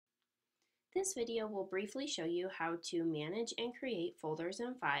This video will briefly show you how to manage and create folders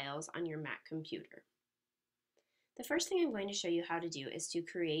and files on your Mac computer. The first thing I'm going to show you how to do is to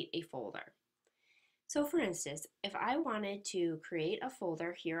create a folder. So for instance, if I wanted to create a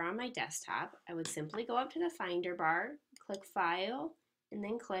folder here on my desktop, I would simply go up to the Finder bar, click File, and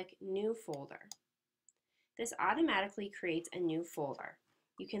then click New Folder. This automatically creates a new folder.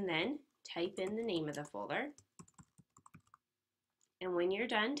 You can then type in the name of the folder, and when you're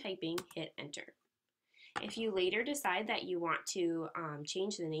done typing, hit enter. If you later decide that you want to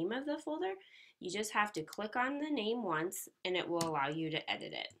change the name of the folder, you just have to click on the name once and it will allow you to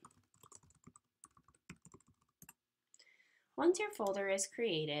edit it. Once your folder is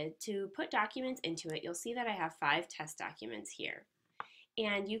created, to put documents into it, you'll see that I have 5 test documents here.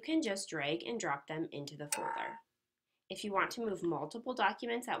 And you can just drag and drop them into the folder. If you want to move multiple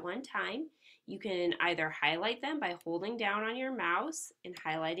documents at one time, you can either highlight them by holding down on your mouse and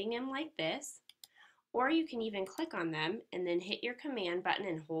highlighting them like this, or you can even click on them and then hit your command button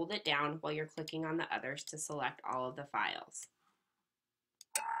and hold it down while you're clicking on the others to select all of the files.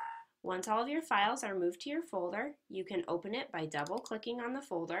 Once all of your files are moved to your folder, you can open it by double clicking on the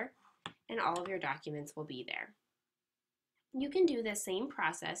folder and all of your documents will be there. You can do the same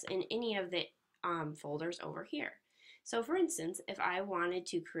process in any of the folders over here. So for instance, if I wanted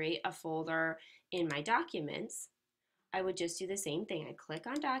to create a folder in my documents, I would just do the same thing. I'd click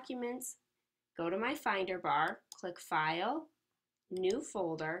on Documents, go to my Finder bar, click File, New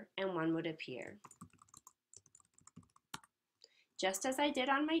Folder, and one would appear. Just as I did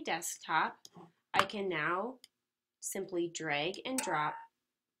on my desktop, I can now simply drag and drop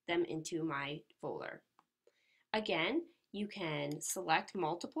them into my folder. Again, you can select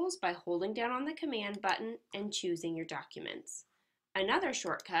multiples by holding down on the command button and choosing your documents. Another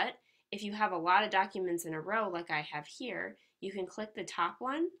shortcut, if you have a lot of documents in a row like I have here, you can click the top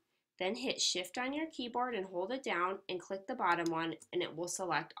one, then hit Shift on your keyboard and hold it down and click the bottom one and it will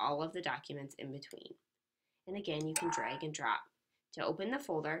select all of the documents in between. And again, you can drag and drop. To open the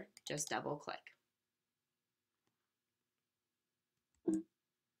folder, just double click.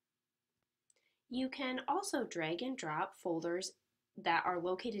 You can also drag and drop folders that are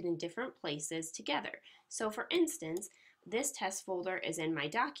located in different places together. So for instance, this test folder is in my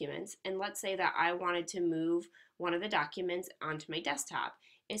documents, and let's say that I wanted to move one of the documents onto my desktop.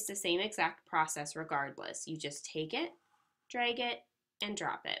 It's the same exact process regardless. You just take it, drag it, and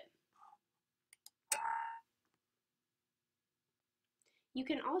drop it. You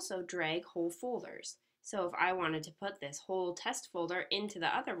can also drag whole folders. So if I wanted to put this whole test folder into the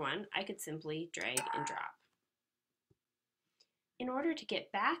other one, I could simply drag and drop. In order to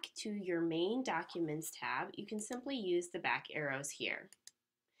get back to your main Documents tab, you can simply use the back arrows here.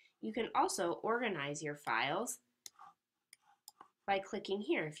 You can also organize your files by clicking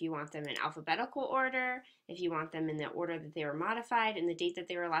here if you want them in alphabetical order, if you want them in the order that they were modified and the date that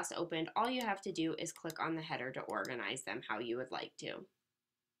they were last opened. All you have to do is click on the header to organize them how you would like to.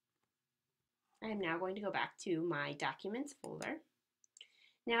 I am now going to go back to my Documents folder.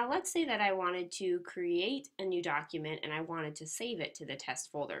 Now let's say that I wanted to create a new document and I wanted to save it to the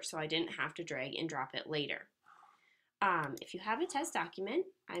test folder so I didn't have to drag and drop it later. If you have a test document,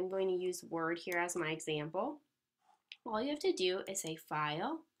 I'm going to use Word here as my example. All you have to do is say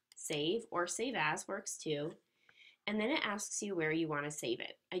File, Save, or Save As works too, and then it asks you where you want to save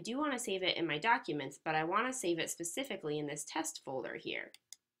it. I do want to save it in my documents, but I want to save it specifically in this test folder here.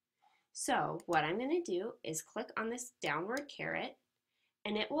 So what I'm going to do is click on this downward caret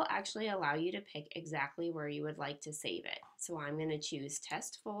and it will actually allow you to pick exactly where you would like to save it. So I'm going to choose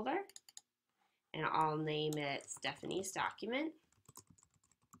Test Folder and I'll name it Stephanie's Document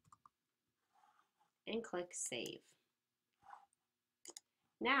and click Save.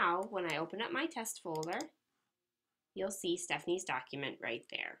 Now when I open up my test folder, you'll see Stephanie's document right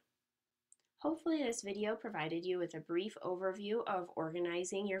there. Hopefully this video provided you with a brief overview of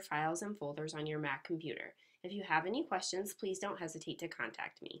organizing your files and folders on your Mac computer. If you have any questions, please don't hesitate to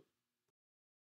contact me.